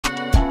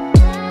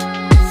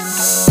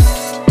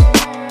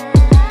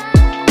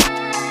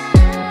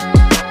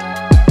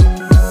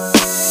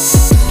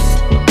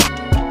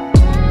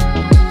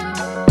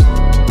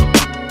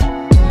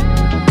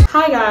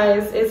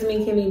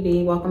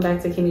welcome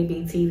back to Kimmy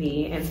B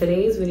TV, and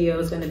today's video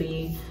is going to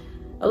be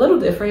a little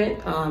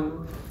different.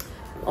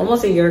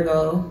 Almost a year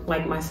ago,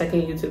 like my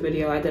second YouTube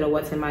video, I did a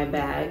what's in my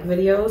bag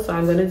video, so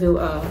I'm going to do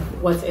a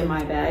what's in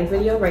my bag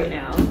video right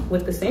now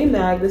with the same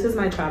bag. This is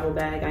my travel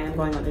bag. I am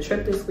going on a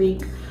trip this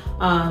week,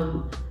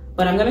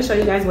 but I'm going to show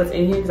you guys what's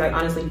in here because I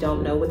honestly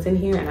don't know what's in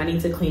here and I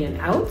need to clean it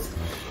out.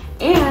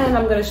 And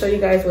I'm gonna show you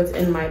guys what's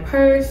in my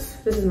purse.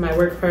 This is my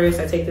work purse.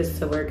 I take this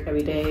to work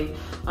every day,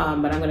 but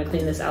I'm gonna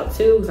clean this out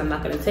too because I'm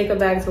not gonna take a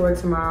bag to work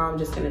tomorrow. I'm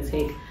just gonna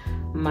take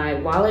my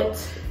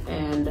wallet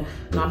and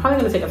no, I'm probably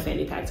gonna take a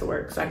fanny pack to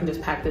work so I can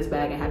just pack this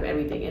bag and have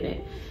everything in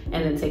it,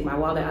 and then take my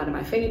wallet out of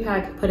my fanny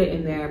pack, put it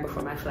in there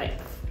before my flight.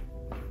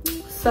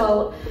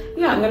 So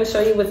yeah, I'm gonna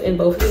show you what's in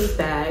both of these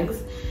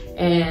bags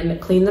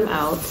and clean them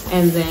out,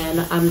 and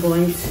then I'm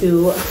going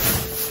to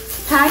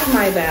pack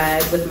my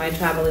bag with my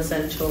travel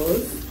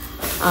essentials,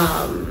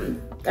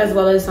 as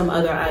well as some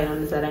other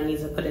items that I need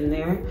to put in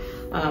there.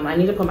 I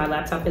need to put my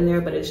laptop in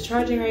there, but it's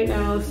charging right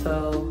now,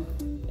 so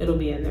it'll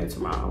be in there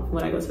tomorrow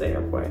when I go to the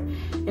airport.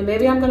 And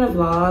maybe I'm gonna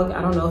vlog.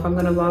 I don't know if I'm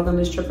gonna vlog on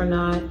this trip or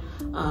not,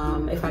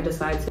 if I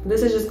decide to.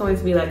 This is just going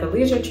to be like a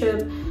leisure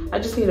trip. I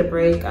just need a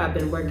break. I've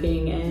been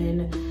working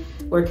and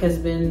work has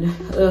been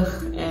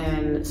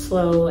and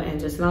slow and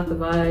just not the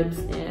vibes,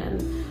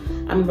 and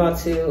I'm about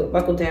to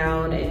buckle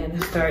down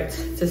and start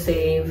to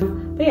save.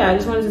 But yeah, I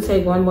just wanted to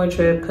take one more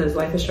trip because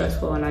life is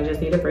stressful and I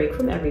just need a break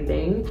from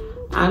everything.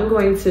 I'm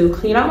going to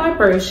clean out my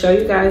purse, show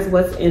you guys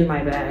what's in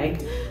my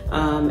bag,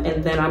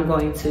 and then I'm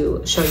going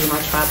to show you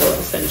my travel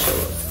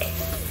essentials.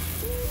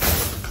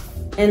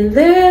 And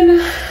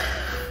then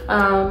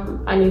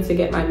I need to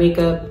get my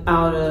makeup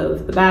out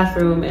of the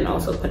bathroom and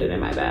also put it in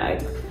my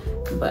bag.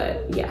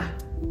 But yeah,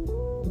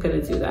 I'm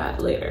gonna do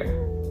that later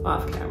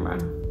off camera.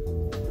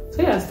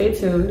 So yeah, stay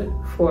tuned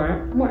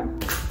for more.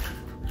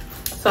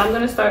 So I'm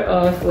gonna start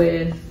off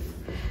with,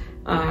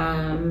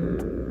 I'll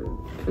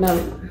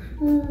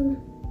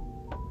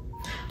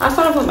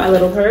start off with my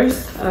little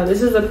purse.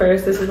 This is the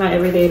purse, this is my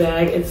everyday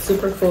bag. It's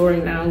super full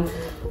right now.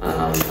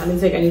 I didn't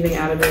take anything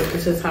out of it.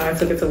 It's just how I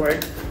took it to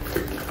work.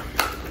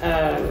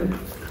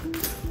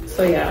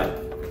 So yeah,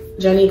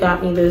 Jenny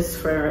got me this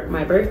for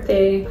my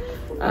birthday.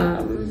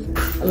 I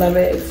love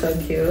it, it's so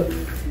cute.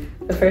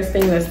 The first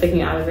thing that's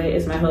sticking out of it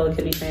is my Hello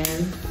Kitty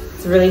fan.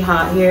 It's really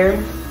hot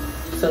here,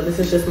 so this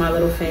is just my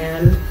little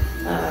fan.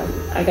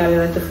 I got it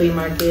at the flea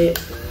market.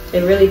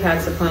 It really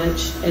packs a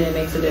punch and it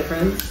makes a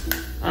difference.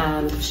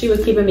 She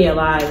was keeping me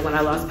alive when I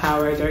lost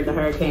power during the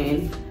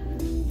hurricane.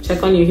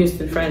 Check on your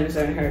Houston friends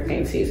during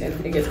hurricane season.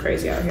 It gets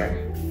crazy out here.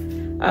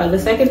 The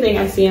second thing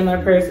I see in my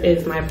purse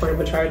is my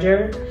portable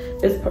charger.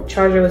 This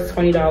charger was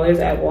 $20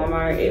 at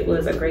Walmart. It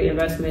was a great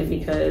investment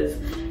because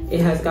it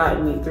has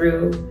gotten me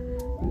through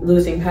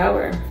losing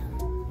power.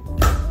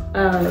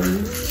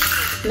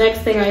 Next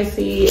thing I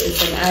see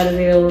is an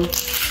Advil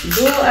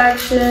Dual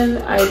Action.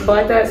 I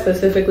bought that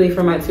specifically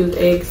for my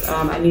toothaches.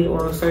 I need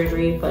oral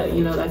surgery, but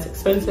you know, that's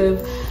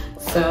expensive.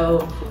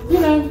 So, you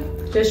know,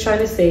 just trying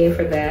to save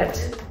for that.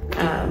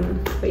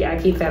 But yeah, I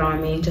keep that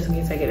on me just in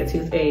case I get a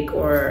toothache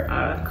or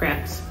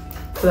cramps.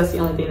 So that's the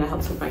only thing that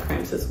helps with my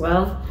cramps as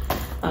well.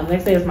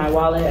 Next thing is my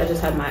wallet. I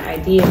just have my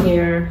ID in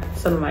here,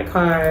 some of my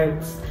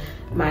cards,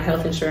 my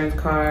health insurance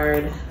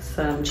card,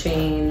 some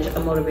change, a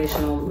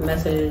motivational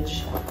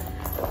message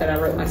that I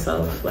wrote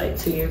myself like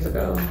 2 years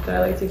ago that I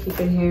like to keep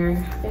in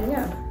here. And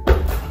yeah.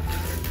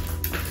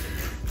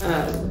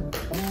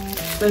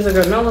 There's a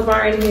granola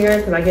bar in here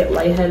because I get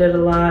lightheaded a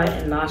lot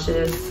and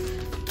nauseous,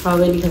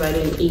 probably because I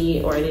didn't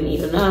eat or I didn't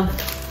eat enough.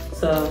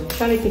 So I'm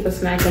trying to keep a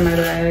snack in my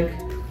bag.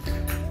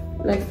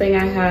 Next thing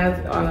I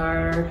have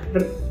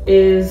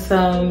is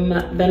some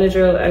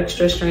Benadryl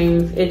extra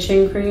strength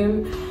itching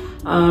cream.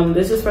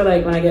 This is for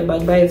like when I get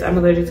bug bites. I'm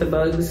allergic to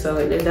bugs, so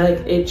they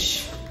like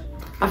itch.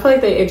 I feel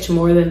like they itch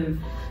more than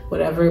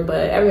whatever,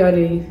 but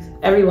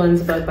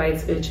everyone's bug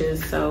bites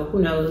itches, so who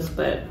knows,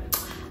 but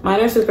mine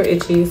are super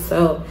itchy.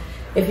 So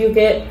if you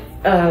get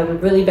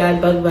really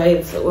bad bug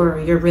bites or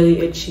you're really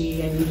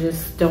itchy and you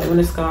just don't want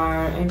a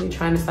scar and you're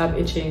trying to stop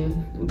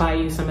itching, buy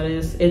you some of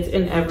this. It's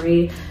in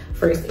every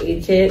first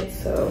aid kit,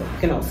 so you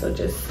can also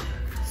just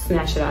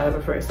snatch it out of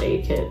a first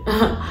aid kit.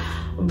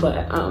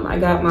 But I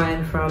got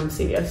mine from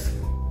CVS.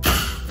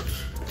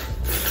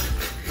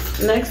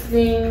 Next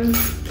thing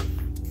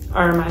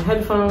are my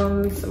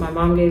headphones. My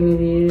mom gave me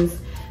these.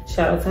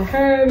 Shout out to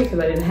her because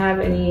I didn't have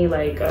any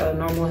like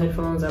normal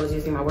headphones. I was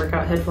using my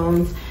workout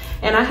headphones,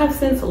 and I have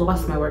since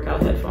lost my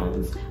workout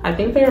headphones. I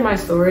think they're in my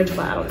storage,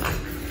 but I don't know.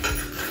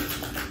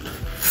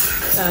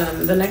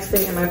 The next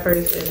thing in my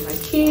purse is my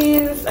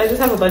keys. I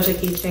just have a bunch of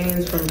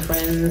keychains from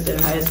friends in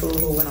high school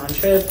who went on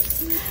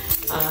trips.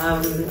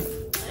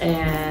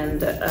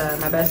 And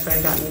my best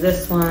friend got me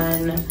this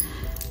one.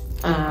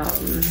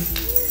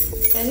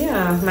 And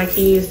yeah, my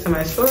keys to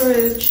my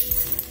storage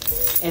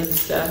and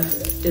stuff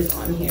is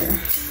on here.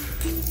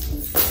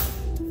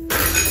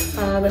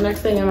 The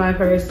next thing in my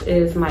purse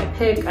is my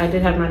pick. I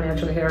did have my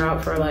natural hair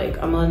out for like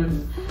a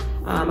month.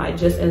 I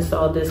just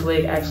installed this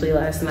wig actually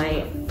last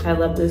night. I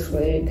love this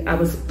wig. I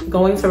was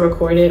going to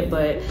record it,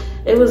 but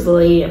it was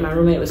late and my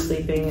roommate was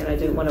sleeping and I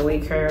didn't want to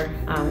wake her.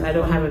 I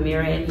don't have a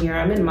mirror in here.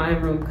 I'm in my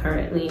room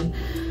currently.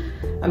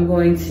 I'm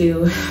going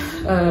to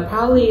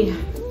probably,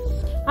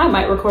 I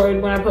might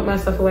record when I put my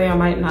stuff away, I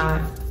might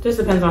not. Just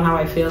depends on how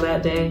I feel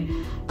that day.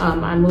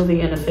 I'm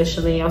moving in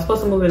officially. I was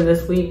supposed to move in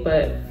this week,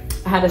 but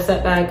I had a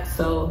setback,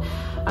 so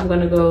I'm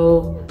gonna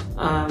go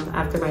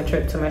after my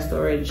trip to my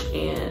storage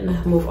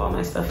and move all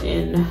my stuff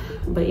in.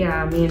 But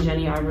yeah, me and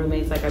Jenny are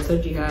roommates like I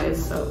told you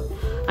guys, so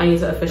I need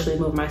to officially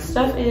move my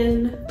stuff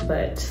in.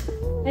 But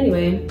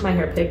anyway, my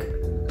hair pick.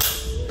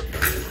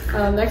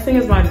 Next thing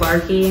is my bar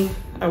key.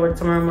 I work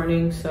tomorrow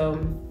morning, so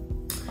I'm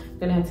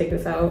gonna have to take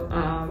this out.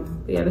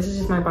 But yeah, this is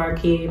just my bar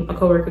key. A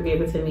coworker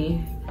gave it to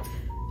me,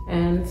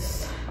 and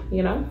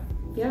you know,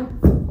 yeah.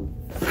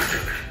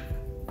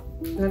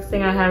 Next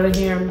thing I have in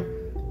here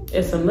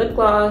is some lip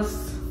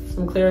gloss.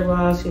 Some clear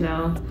gloss, you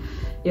know,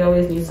 you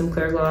always need some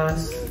clear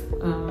gloss.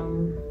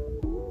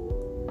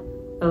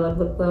 I love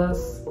lip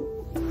gloss,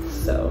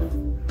 so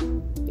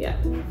yeah.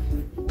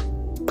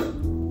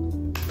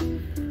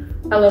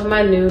 I love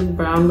my nude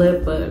brown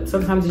lip, but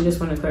sometimes you just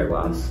want a clear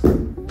gloss.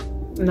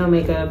 No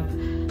makeup,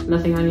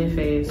 nothing on your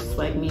face,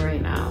 like me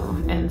right now,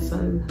 and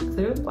some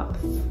clear gloss.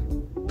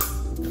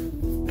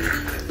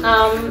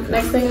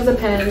 Next thing is a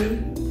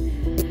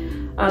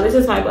pen. This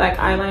is my black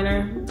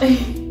eyeliner.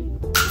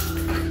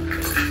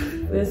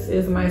 This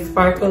is my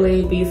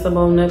Sparkly Be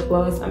Simone lip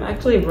gloss. I'm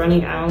actually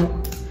running out.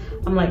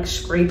 I'm like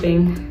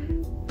scraping.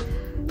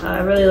 I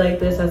really like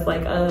this as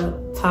like a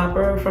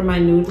topper for my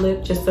nude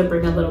lip, just to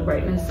bring a little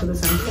brightness to the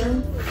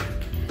center.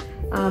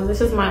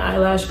 This is my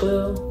eyelash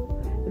glue.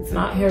 It's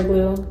not hair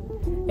glue.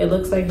 It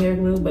looks like hair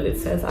glue, but it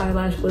says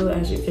eyelash glue,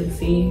 as you can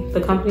see.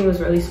 The company was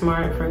really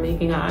smart for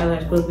making an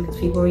eyelash glue because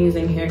people were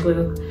using hair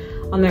glue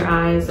on their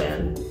eyes,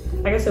 and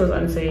I guess it was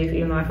unsafe,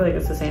 even though I feel like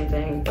it's the same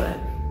thing, but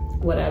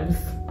whatevs.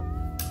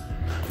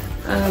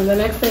 The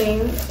next thing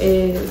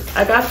is,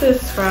 I got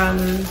this from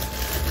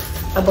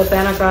a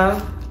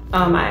Botanica.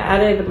 I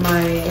added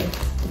my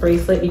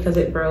bracelet because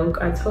it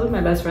broke. I told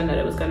my best friend that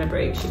it was gonna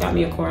break. She got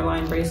me a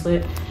Coraline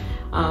bracelet.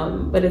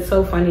 But it's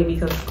so funny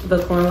because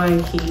the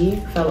Coraline key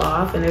fell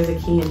off and there's a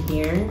key in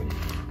here.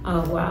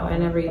 Oh wow, I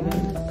never even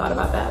thought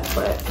about that.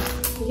 But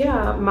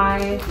yeah,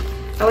 I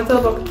went to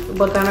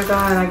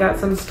Botanica and I got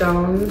some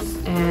stones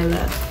and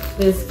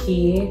this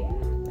key,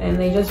 and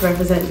they just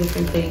represent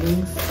different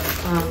things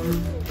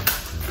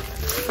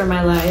for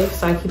my life.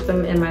 So I keep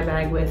them in my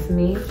bag with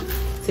me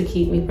to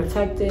keep me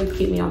protected,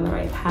 keep me on the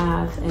right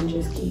path, and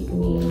just keep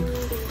me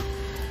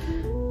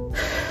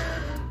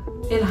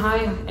in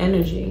high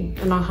energy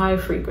and a high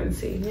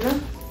frequency, you know?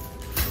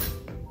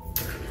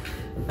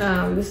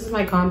 This is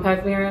my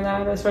compact mirror that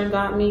my best friend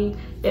got me.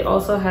 It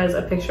also has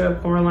a picture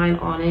of Coraline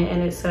on it,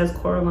 and it says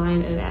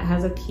Coraline, and it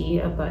has a key,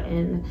 a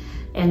button,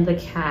 and the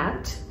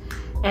cat.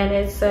 And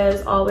it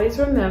says, always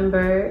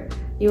remember,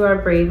 you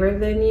are braver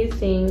than you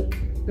think,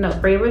 no,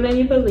 braver than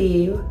you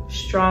believe,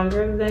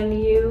 stronger than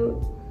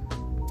you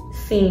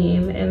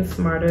seem, and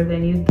smarter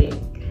than you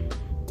think,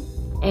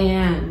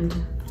 and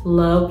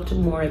loved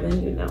more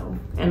than you know.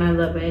 And I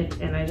love it,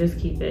 and I just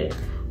keep it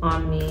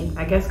on me.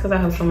 I guess because I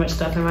have so much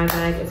stuff in my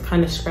bag, it's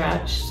kind of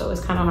scratched, so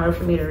it's kind of hard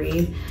for me to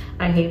read.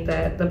 I hate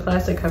that. The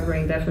plastic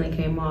covering definitely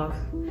came off,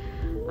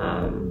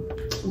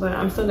 but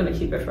I'm still gonna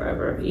keep it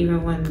forever,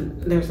 even when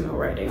there's no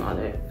writing on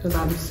it, because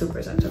I'm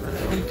super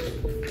sentimental.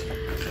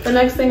 The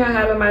next thing I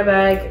have in my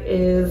bag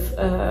is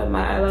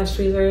my eyelash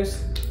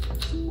tweezers.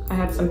 I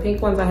have some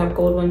pink ones, I have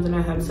gold ones, and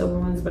I have silver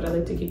ones, but I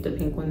like to keep the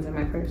pink ones in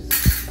my purse.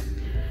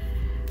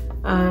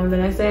 The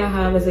next thing I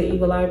have is an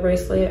Eagle Eye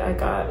bracelet I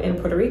got in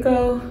Puerto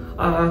Rico.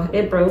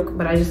 It broke,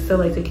 but I just still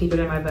like to keep it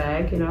in my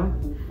bag, you know,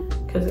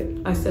 because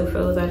I still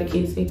feel that it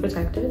keeps me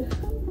protected.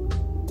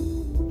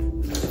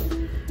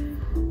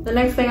 The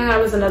next thing I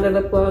have is another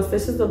lip gloss.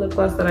 This is the lip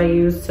gloss that I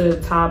use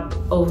to top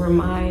over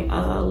my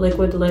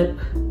liquid lip,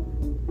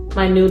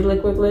 my nude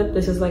liquid lip.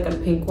 This is like a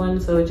pink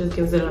one, so it just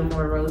gives it a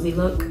more rosy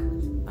look.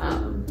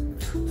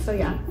 So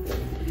yeah.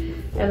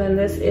 And then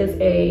this is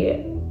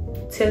a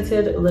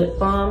tinted lip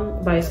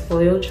balm by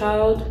Spoiled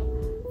Child,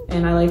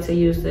 and I like to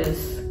use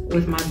this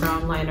with my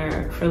brown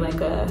liner for like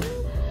a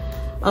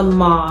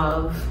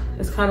mauve.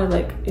 It's kind of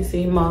like, you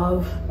see,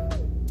 mauve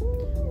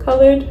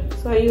colored,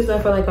 so I use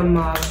that for like a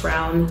mauve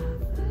brown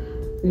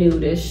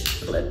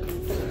nude-ish lip.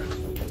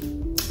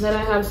 Then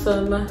I have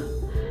some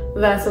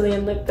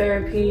Vaseline Lip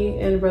Therapy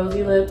in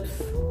Rosy Lips.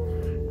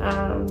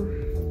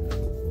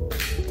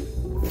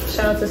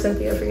 Shout out to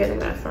Cynthia for getting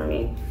that for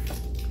me.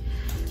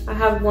 I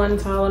have one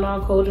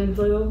Tylenol Cold and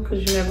Flu,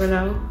 because you never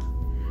know.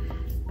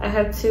 I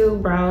have two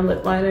brown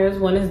lip liners.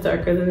 One is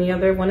darker than the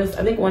other. I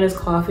think one is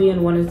coffee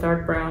and one is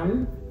dark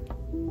brown.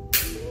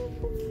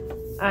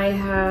 I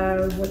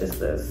have, what is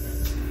this?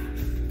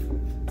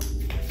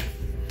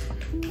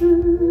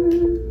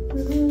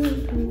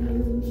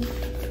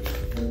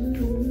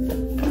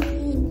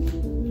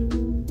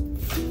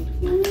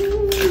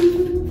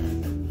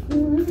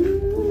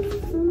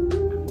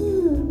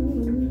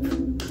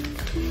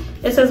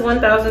 It's says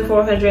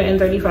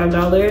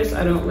 $1,435.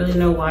 I don't really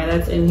know why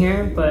that's in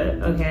here, but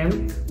okay.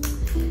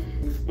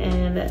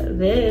 And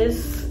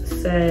this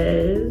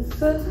says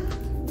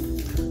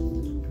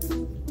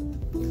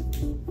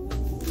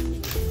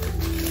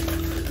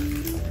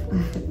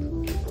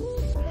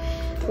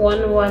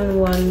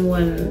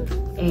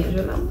 $1111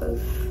 angel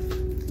numbers.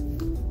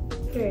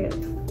 Period.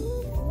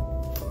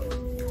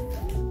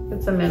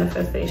 It's a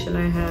manifestation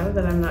I have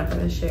that I'm not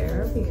going to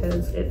share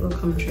because it will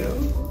come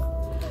true.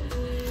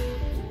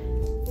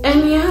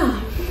 And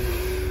yeah,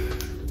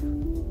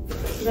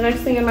 the next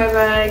thing in my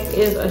bag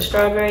is a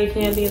strawberry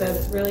candy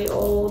that's really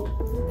old,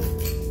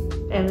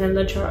 and then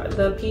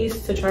the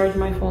piece to charge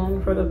my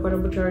phone for the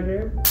portable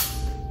charger.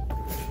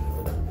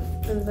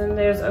 And then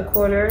there's a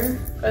quarter,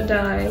 a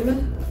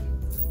dime,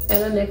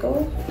 and a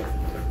nickel.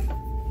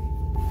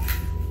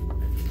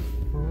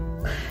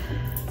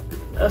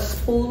 A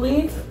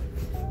spoolie,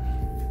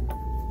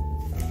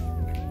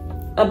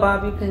 a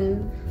bobby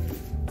pin,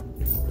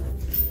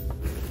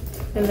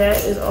 and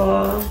that is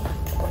all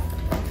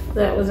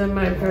that was in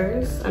my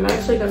purse. I'm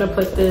actually gonna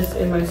put this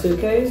in my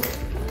suitcase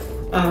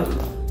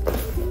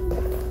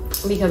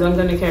because I'm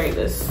gonna carry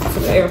this to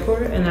the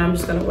airport, and I'm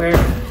just gonna wear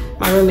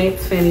my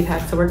roommate's fanny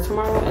pack to work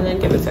tomorrow and then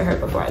give it to her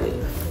before I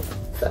leave.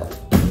 So,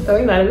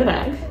 throwing that in the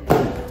bag.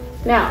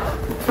 Now,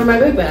 for my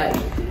big bag.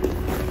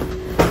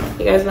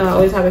 You guys know I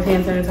always have a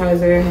hand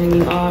sanitizer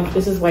hanging off.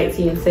 This is white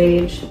tea and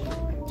sage.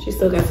 She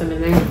still got some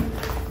in there.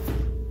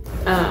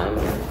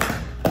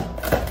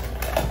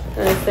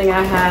 The next thing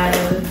I have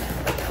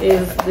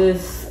is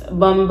this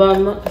Bum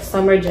Bum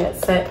Summer Jet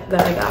set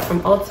that I got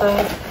from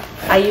Ulta.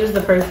 I used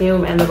the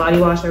perfume and the body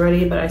wash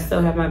already, but I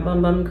still have my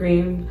Bum Bum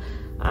cream.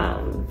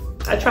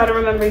 I try to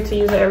remember to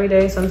use it every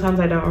day. Sometimes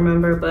I don't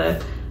remember,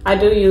 but I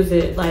do use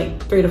it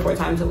like 3 to 4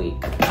 times a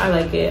week. I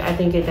like it. I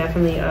think it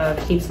definitely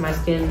keeps my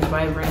skin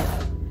vibrant.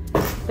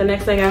 The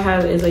next thing I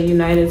have is a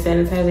United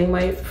sanitizing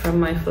wipe from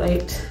my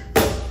flight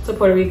to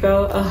Puerto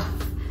Rico.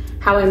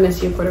 How I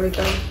miss you, Puerto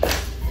Rico.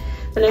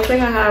 The next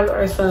thing I have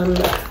are some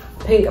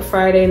Pink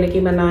Friday Nicki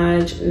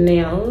Minaj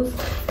nails.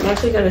 I'm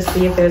actually gonna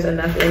see if there's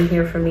enough in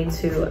here for me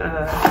to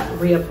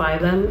reapply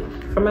them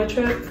for my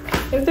trip.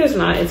 If there's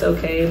not, it's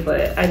okay,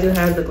 but I do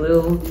have the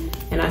glue,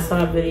 and I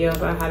saw a video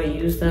about how to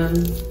use them.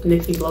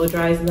 Nicki blow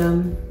dries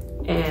them,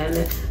 and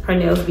her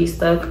nails be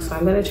stuck, so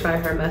I'm gonna try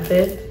her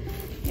method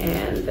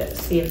and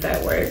see if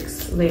that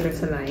works later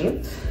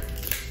tonight.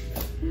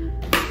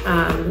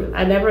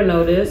 I never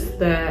noticed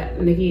that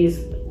Nicki's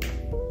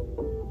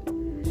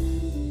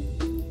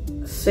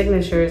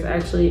signature is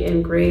actually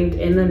engraved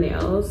in the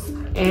nails,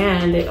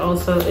 and it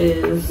also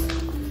is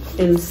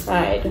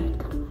inside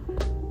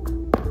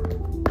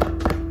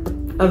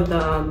of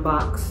the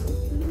box.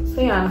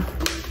 So yeah,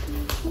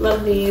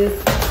 love these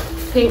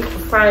Pink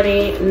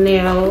Friday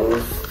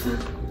nails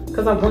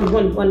because I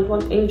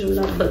want angel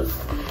numbers.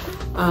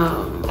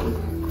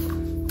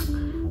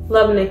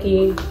 Love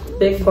Nicki,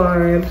 Big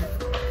Barb.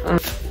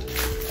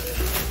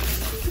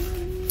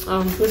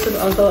 This is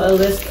also a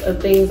list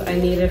of things I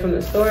needed from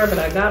the store, but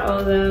I got all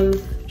of them.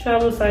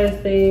 Travel size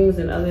things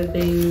and other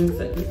things,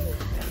 and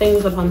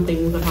things upon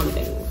things upon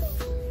things.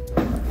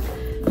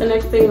 The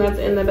next thing that's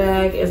in the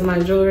bag is my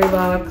jewelry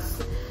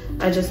box.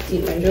 I just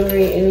keep my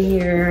jewelry in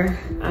here.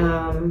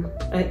 An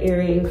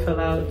earring fell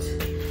out.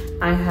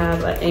 I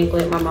have an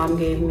anklet my mom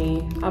gave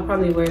me. I'll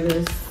probably wear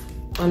this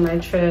on my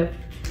trip.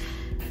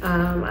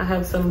 I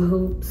have some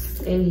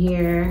hoops in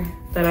here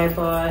that I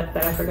bought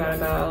that I forgot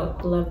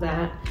about. Love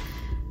that.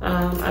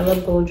 I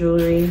love gold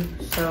jewelry,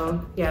 so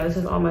yeah, this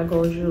is all my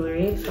gold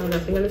jewelry, so I'm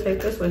definitely gonna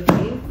take this with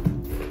me,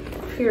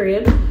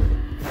 period.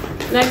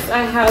 Next,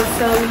 I have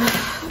some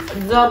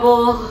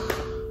double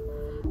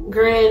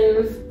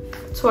grin,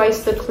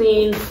 twice the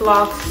clean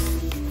floss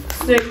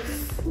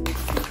sticks,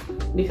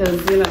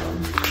 because you know,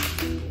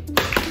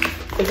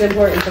 it's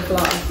important to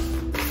floss.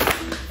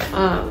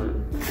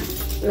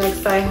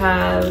 Next, I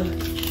have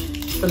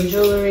some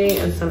jewelry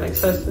and some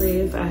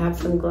accessories. I have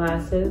some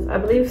glasses. I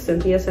believe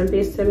Cynthia sent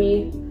these to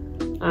me,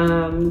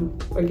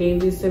 or gave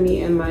these to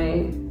me in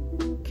my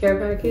care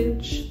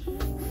package.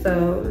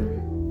 So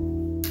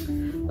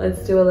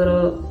let's do a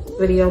little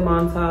video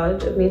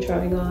montage of me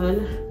trying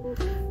on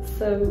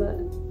some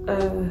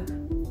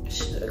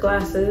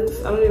glasses.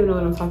 I don't even know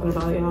what I'm talking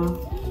about, y'all.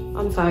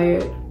 I'm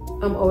tired.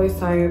 I'm always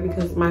tired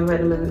because my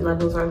vitamin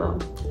levels are low.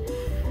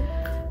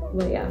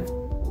 But yeah,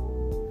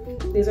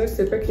 these are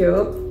super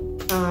cute.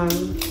 I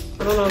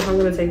don't know if I'm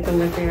gonna take them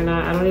with me or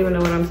not. I don't even know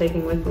what I'm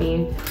taking with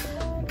me.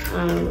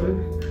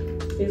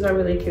 These are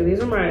really cute. These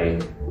are my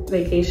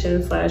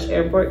vacation /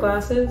 airport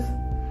glasses.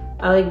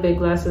 I like big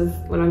glasses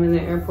when I'm in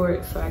the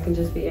airport so I can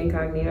just be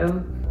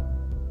incognito.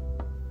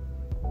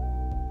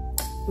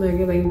 They're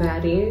giving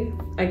baddie.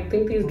 I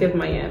think these give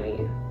Miami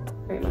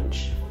very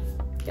much.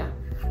 Yeah.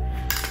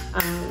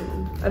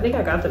 I think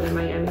I got them in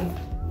Miami.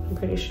 I'm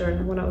pretty sure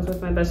when I was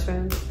with my best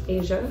friend,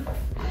 Asia.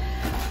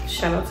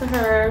 Shout out to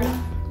her.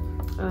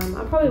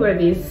 I'll probably wear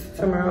these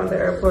tomorrow at the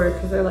airport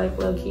because they're like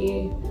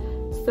low-key,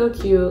 still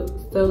cute,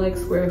 still like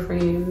square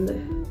framed.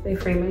 They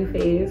frame my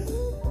face.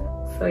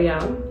 So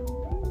yeah,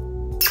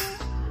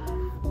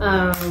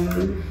 I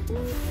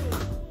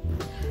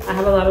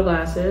have a lot of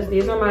glasses.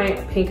 These are my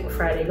Pink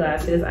Friday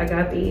glasses. I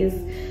got these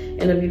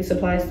in a beauty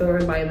supply store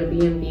by the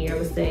B&B I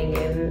was staying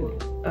in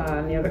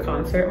near the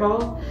concert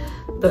hall,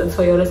 the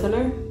Toyota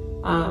Center.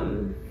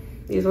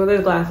 These were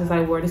the glasses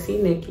I wore to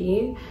see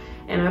Nicki,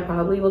 and I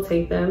probably will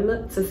take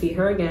them to see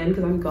her again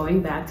because I'm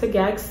going back to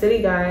Gag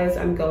City, guys.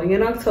 I'm going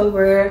in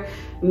October.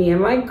 Me and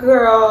my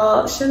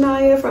girl,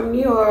 Shania from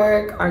New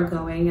York, are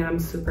going, and I'm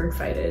super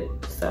excited.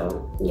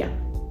 So yeah,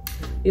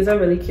 these are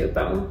really cute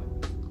though.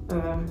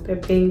 They're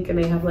pink and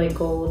they have like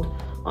gold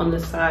on the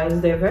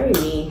sides. They're very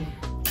me.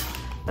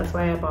 That's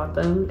why I bought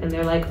them. And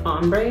they're like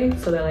ombre,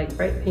 so they're like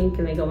bright pink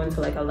and they go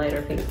into like a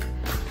lighter pink.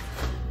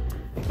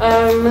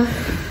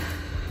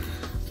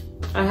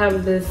 I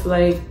have this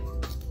like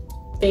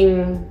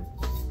thing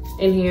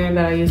in here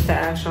that I use to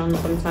ash on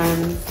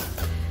sometimes.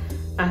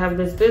 I have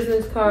this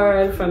business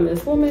card from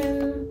this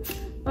woman.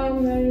 I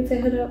need to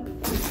hit up.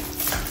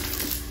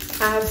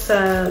 I have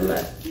some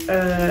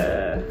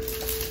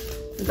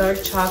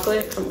dark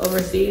chocolate from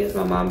overseas.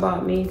 My mom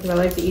bought me because I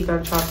like to eat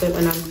dark chocolate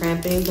when I'm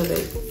cramping because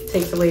it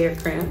takes away your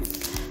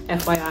cramps.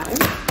 FYI.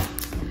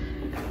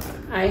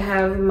 I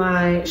have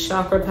my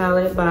chakra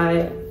palette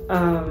by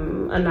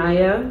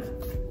Anaya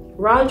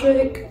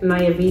Roderick,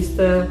 Naya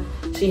Vista.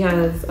 She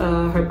has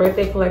her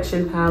birthday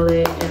collection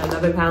palette and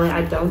another palette.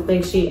 I don't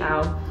think she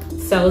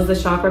sells the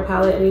chakra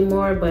palette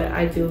anymore, but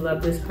I do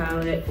love this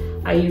palette.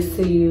 I used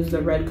to use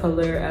the red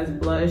color as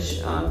blush,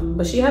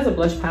 but she has a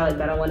blush palette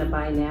that I want to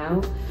buy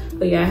now.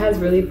 But yeah, it has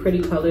really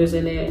pretty colors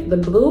in it. The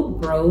blue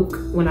broke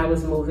when I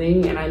was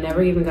moving and I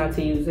never even got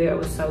to use it. I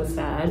was so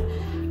sad.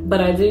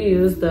 But I do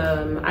use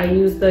I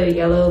use the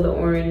yellow, the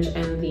orange,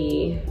 and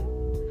the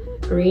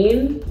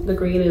green. The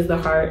green is the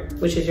heart,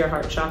 which is your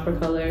heart chakra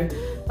color.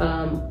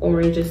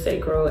 Orange is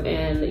sacral,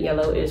 and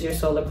yellow is your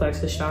solar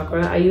plexus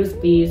chakra. I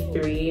used these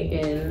three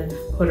in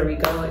Puerto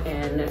Rico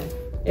and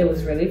it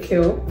was really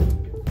cute.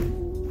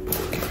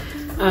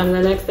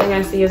 The next thing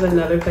I see is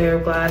another pair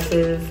of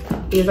glasses.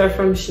 These are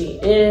from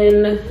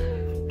Shein.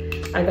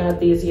 I got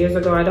these years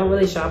ago. I don't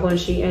really shop on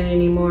Shein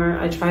anymore.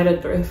 I try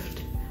to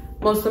thrift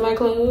most of my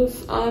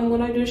clothes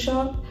when I do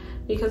shop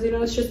because, you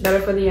know, it's just better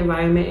for the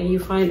environment and you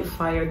find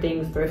fire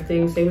things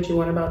thrifting. Say what you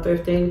want about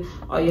thrifting.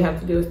 All you have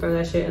to do is throw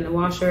that shit in the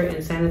washer and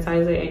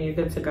sanitize it and you're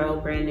good to go,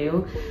 brand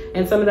new.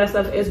 And some of that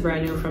stuff is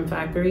brand new from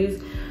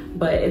factories,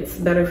 but it's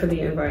better for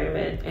the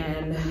environment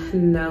and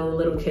no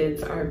little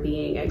kids are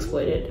being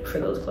exploited for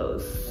those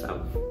clothes.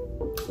 So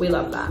we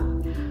love that.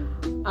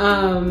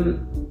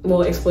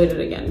 Well, exploited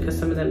again because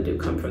some of them do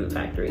come from the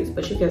factories,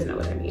 but you guys know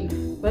what I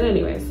mean. But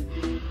anyways,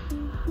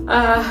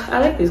 I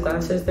like these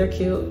glasses. They're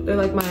cute. They're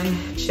like my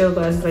chill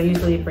glasses. I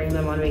usually bring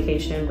them on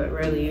vacation but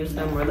rarely use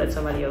them or let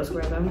somebody else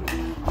wear them.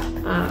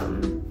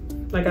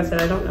 Like I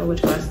said, I don't know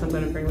which glasses I'm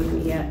going to bring with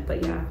me yet,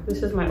 but yeah,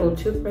 this is my old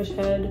toothbrush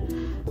head.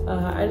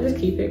 I just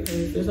keep it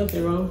because there's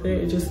nothing wrong with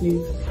it. It just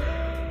needs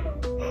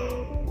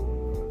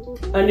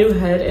a new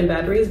head and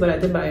batteries, but I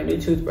did buy a new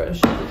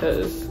toothbrush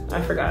because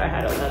I forgot I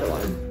had another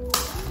one.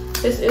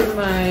 This is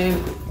my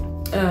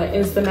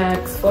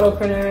Instamax photo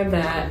printer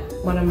that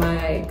one of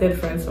my good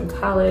friends from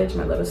college,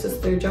 my little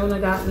sister Jonah,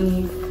 got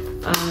me.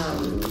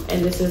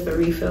 And this is the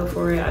refill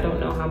for it. I don't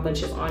know how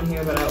much is on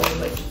here, but I always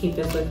like to keep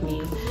this with me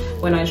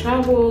when I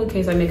travel in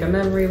case I make a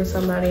memory with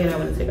somebody and I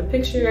want to take a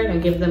picture and I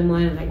give them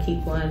one and I keep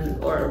one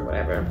or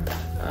whatever.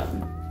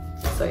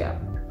 So yeah.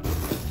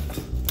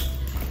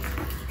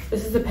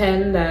 This is a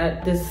pen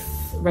that this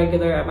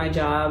regular at my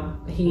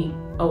job, he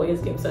always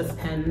gives us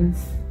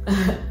pens.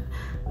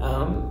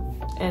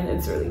 And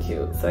it's really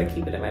cute, so I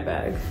keep it in my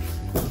bag.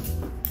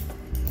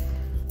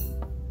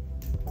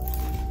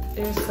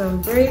 There's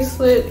some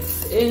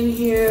bracelets in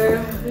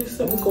here. There's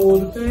some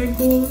gold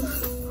bangles.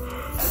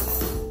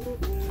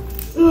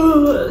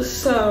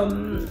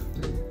 Some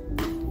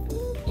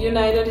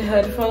United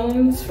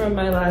headphones from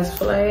my last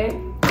flight.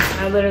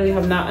 I literally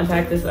have not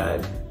unpacked this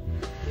bag.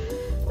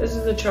 This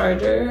is a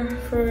charger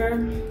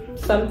for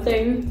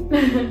something.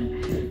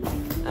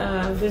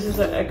 This is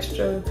an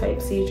extra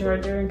Type-C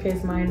charger in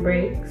case mine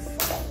breaks.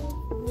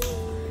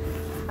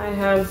 I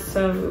have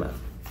some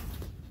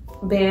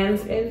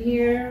bands in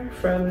here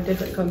from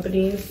different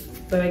companies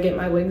that I get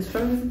my wigs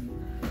from.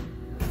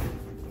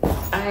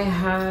 I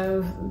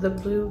have the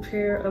blue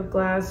pair of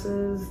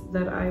glasses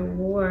that I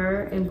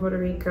wore in Puerto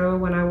Rico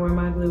when I wore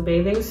my blue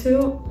bathing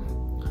suit.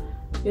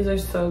 These are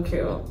so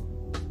cute.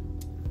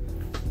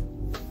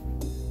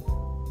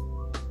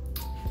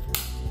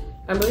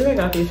 I believe I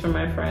got these from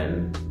my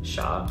friend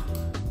Shaw.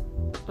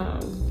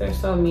 They're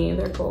so me,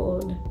 they're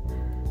gold.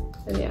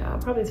 And yeah, I'll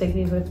probably take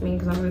these with me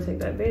because I'm gonna take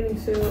that bathing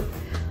suit.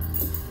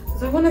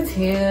 Cause I want a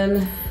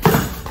tan.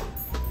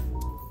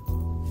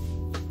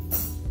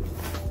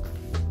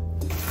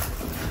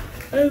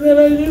 And then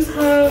I just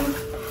have,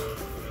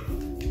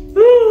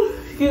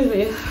 excuse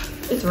me,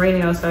 it's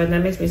raining outside and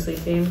that makes me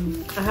sleepy.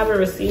 I have a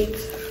receipt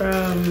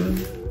from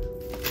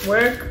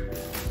work.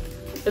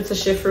 It's a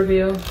shift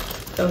review,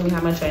 tells me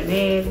how much I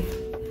made.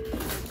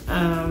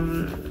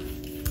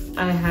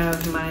 I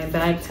have my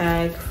bag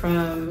tag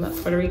from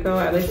Puerto Rico.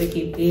 I like to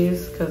keep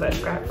these because I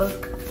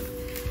scrapbook.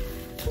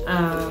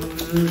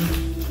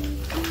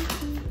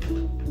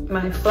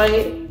 My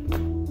flight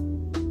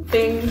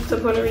thing to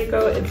Puerto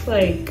Rico, it's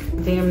like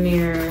damn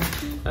near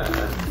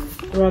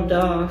rubbed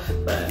off,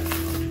 but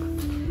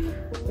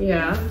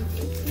yeah.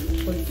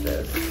 What's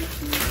this?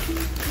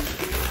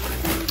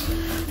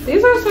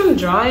 These are some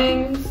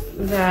drawings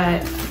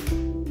that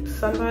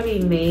somebody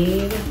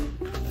made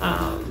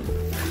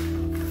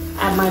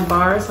at my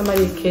bar.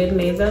 Somebody's kid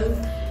made them,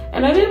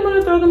 and I didn't want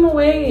to throw them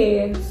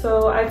away,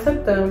 so I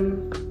took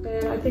them,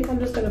 and I think I'm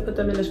just gonna put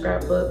them in a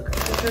scrapbook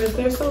because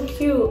they're so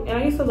cute. And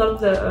I used to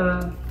love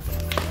the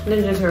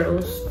Ninja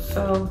Turtles,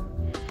 so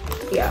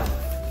yeah,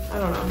 I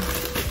don't know.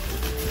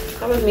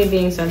 That was me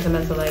being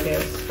sentimental, I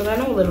guess, because I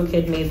know a little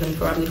kid made them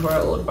probably for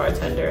an old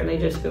bartender, and they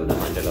just threw them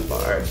under the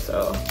bar.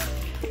 So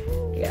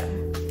yeah,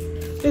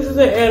 this is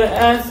an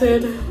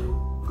antacid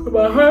for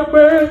my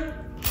heartburn.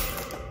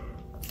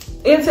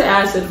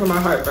 Antacid for my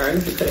heartburn,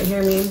 if you couldn't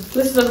hear me.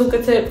 This is a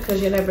hookah tip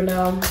because you never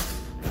know.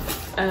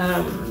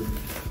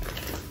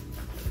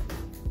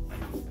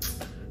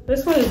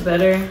 This one is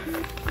better,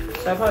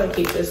 so I'll probably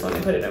keep this one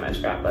and put it in my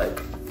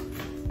scrapbook.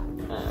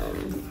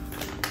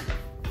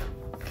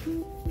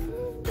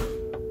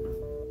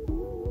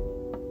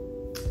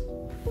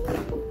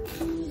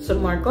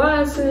 Some more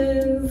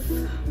glasses.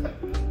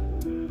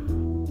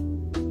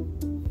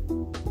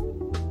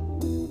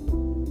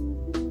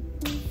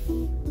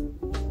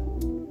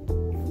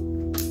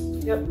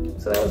 Yep,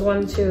 so that was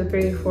 1, 2,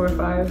 3, 4,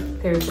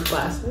 5 pairs of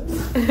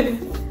glasses.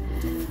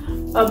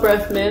 A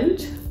breath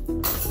mint.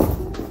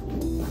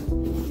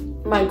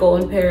 My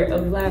golden pair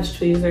of lash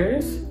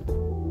tweezers.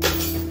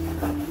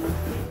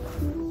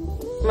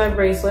 My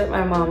bracelet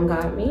my mom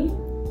got me.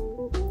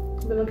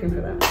 I've been looking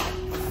for that.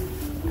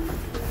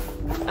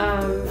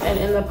 And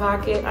in the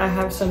pocket, I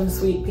have some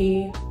Sweet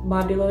Pea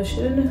body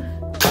lotion.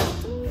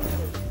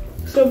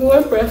 Some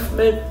more breath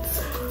mints.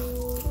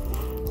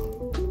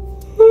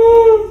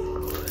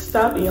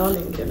 Stop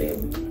yawning, Kimmy.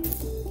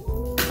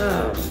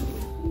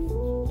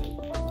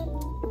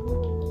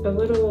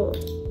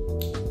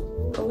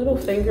 A little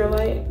finger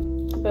light,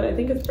 but I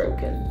think it's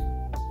broken.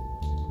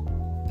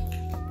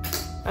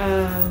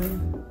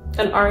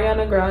 An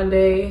Ariana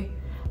Grande.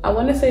 I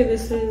want to say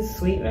this is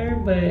sweetener,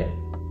 but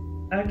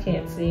I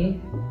can't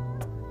see.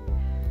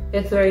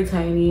 It's very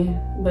tiny,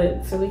 but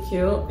it's really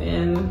cute,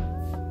 and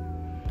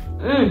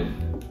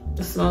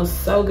it smells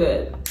so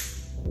good.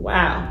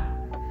 Wow.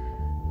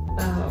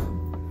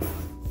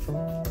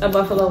 A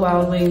Buffalo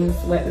Wild Wings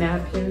wet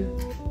napkin.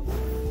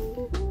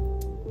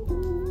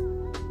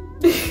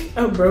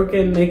 A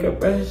broken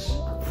makeup brush.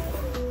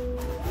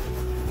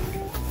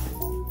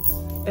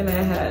 And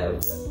I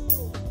have,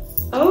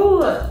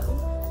 oh,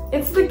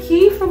 it's the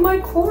key from my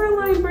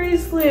Coraline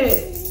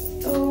bracelet.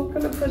 Oh,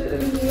 I'm gonna put it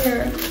in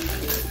here.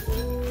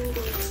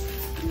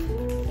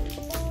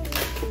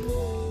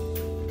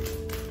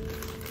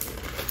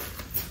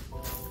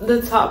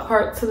 The top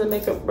part to the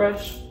makeup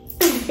brush.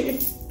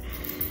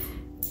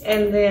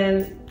 And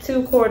then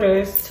 2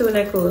 quarters, 2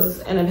 nickels,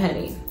 and a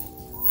penny.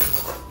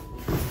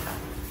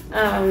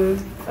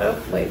 Oh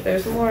wait,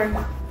 there's more.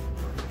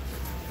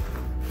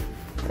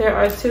 There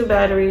are 2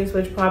 batteries,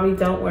 which probably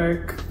don't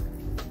work,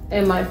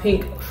 and my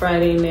pink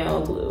Friday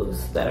nail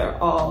glues that are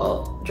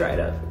all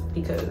dried up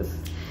because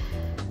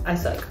I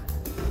suck.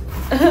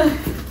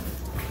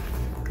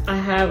 I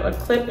have a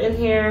clip in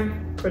here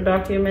for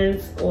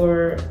documents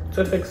or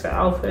to fix the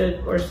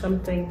outfit or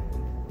something.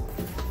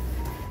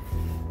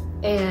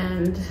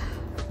 And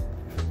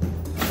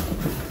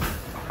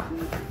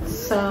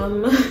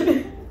some,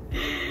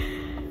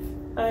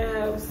 I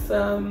have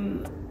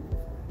some,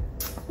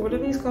 what are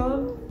these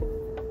called?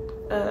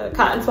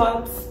 Cotton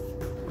swabs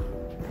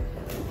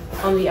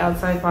on the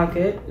outside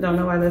pocket. Don't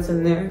know why that's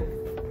in there.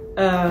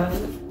 A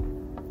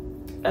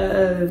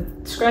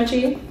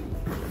scrunchie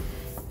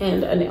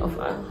and a nail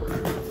file.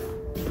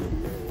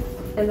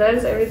 And that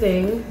is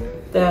everything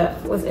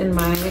that was in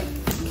my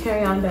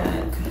carry-on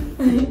bag.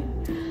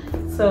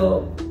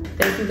 So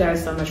thank you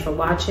guys so much for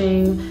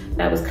watching.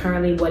 That was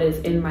currently what is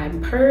in my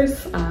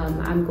purse.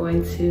 I'm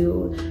going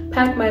to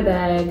pack my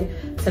bag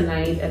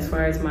tonight as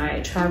far as my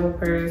travel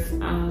purse,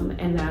 and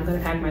then I'm gonna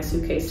pack my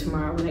suitcase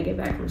tomorrow when I get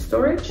back from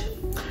storage.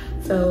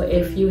 So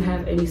if you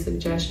have any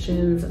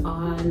suggestions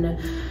on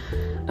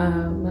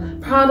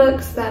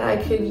products that I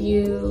could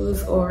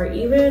use, or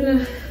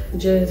even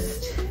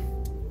just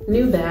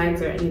new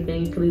bags or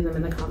anything, you can leave them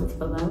in the comments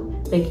below.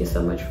 Thank you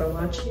so much for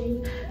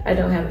watching. I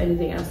don't have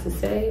anything else to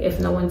say. If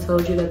no one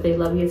told you that they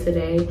love you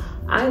today,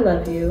 I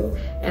love you,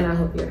 and I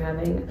hope you're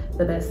having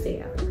the best day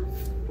ever.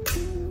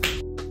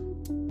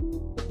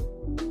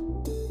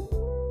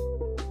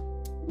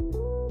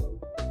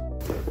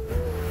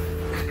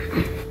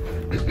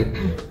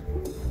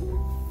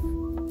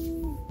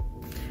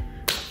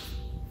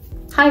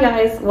 Hi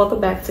guys, welcome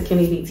back to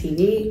Kimmy B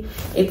TV.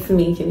 It's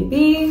me, Kimmy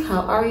B.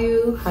 How are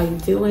you? How you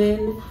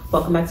doing?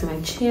 Welcome back to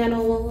my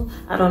channel.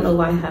 I don't know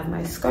why I have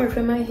my scarf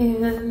in my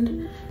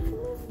hand.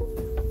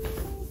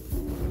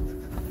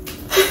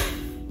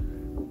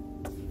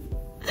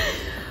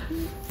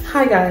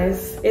 Hi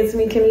guys, it's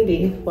me, Kimmy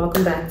B.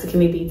 Welcome back to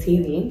Kimmy B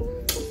TV.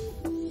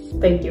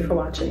 Thank you for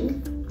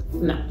watching.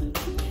 No.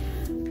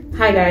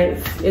 Hi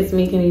guys, it's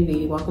me, Kimmy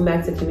B. Welcome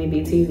back to Kimmy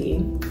B TV.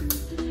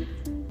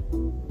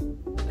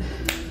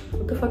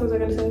 What the fuck was I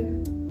gonna say?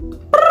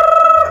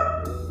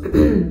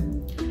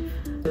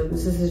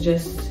 This is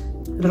just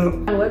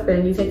a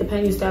weapon. You take the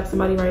pen, you stab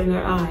somebody right in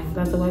their eye.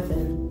 That's a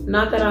weapon.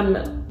 Not that I'm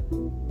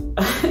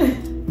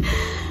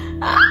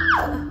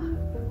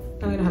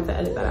gonna have to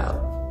edit that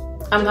out.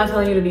 I'm not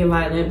telling you to be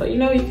violent, but you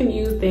know, you can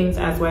use things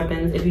as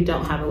weapons if you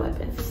don't have a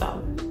weapon.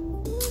 So,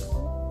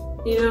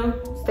 you know,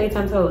 stay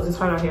 10 toes. It's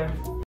hard out here.